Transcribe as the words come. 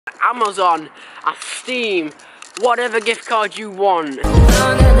Amazon, a Steam, whatever gift card you want.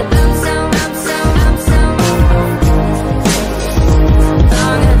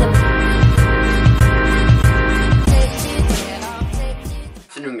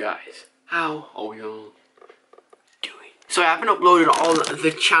 Afternoon guys, how are we all doing? So I haven't uploaded on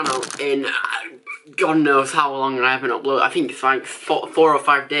the channel in God knows how long I haven't uploaded. I think it's like 4 or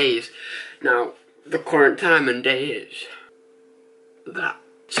 5 days. Now, the current time and day is that.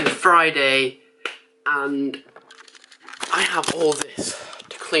 So it's Friday and I have all this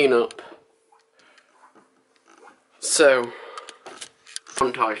to clean up. So,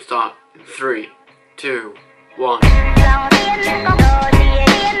 montage start in 3, 2, 1.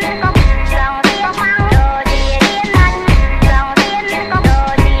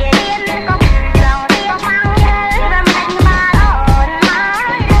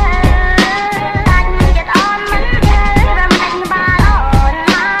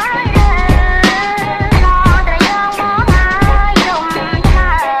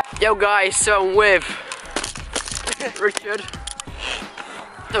 Yo guys, so I'm with Richard.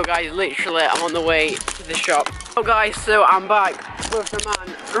 So guys, literally I'm on the way to the shop. So guys, so I'm back with the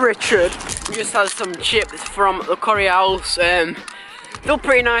man Richard. We just had some chips from the curry house. They're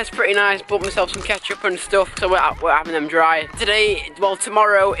pretty nice, bought myself some ketchup and stuff, so we're having them dry.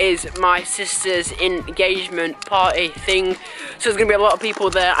 Tomorrow is my sister's engagement party thing, so there's gonna be a lot of people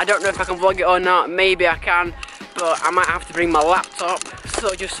there. I don't know if I can vlog it or not, maybe I can, but I might have to bring my laptop,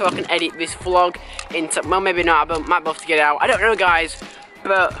 just so I can edit this vlog into, well maybe not, I might be able to get it out. I don't know guys,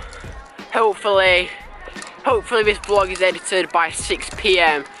 but hopefully this vlog is edited by 6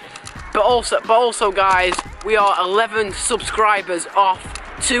 PM. But also guys, we are 11 subscribers off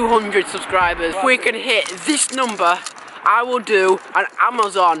 200 subscribers. If we can hit this number, I will do an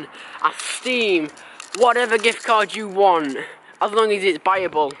Amazon, a Steam, whatever gift card you want, as long as it's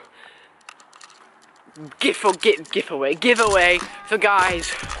buyable. Giveaway. So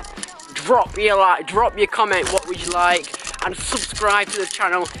guys, drop your comment, what would you like, and subscribe to the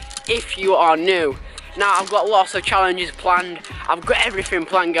channel if you are new. Now I've got lots of challenges planned. I've got everything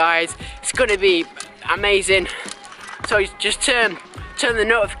planned guys. It's gonna be amazing. So just turn the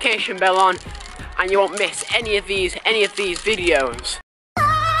notification bell on and you won't miss any of these videos.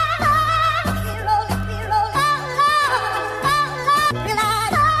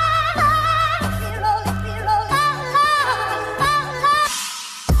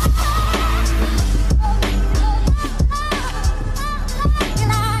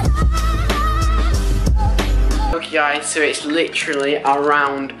 Guys, so it's literally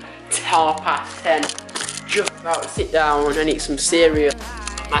around 10:30, just about to sit down and eat some cereal.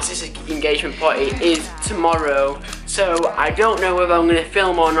 My sister's engagement party is tomorrow, so I don't know whether I'm going to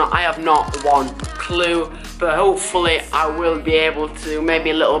film or not. I have not one clue, but hopefully I will be able to,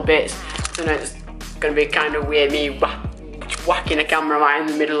 maybe a little bit. So it's going to be kind of weird, me whacking a camera right in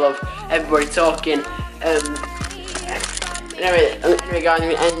the middle of everybody talking. Anyway guys, I'm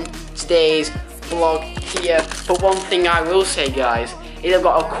going to end today's vlog here, but one thing I will say guys is I've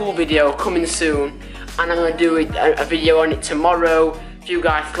got a cool video coming soon and I'm going to do a video on it tomorrow for you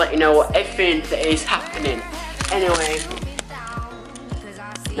guys to let you know everything that is happening. Anyway,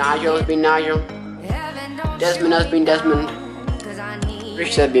 Nigel has been Nigel, Desmond has been Desmond,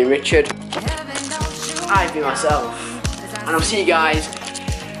 Richard has been Richard, I've been myself, and I'll see you guys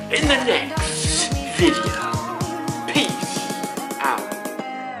in the next video.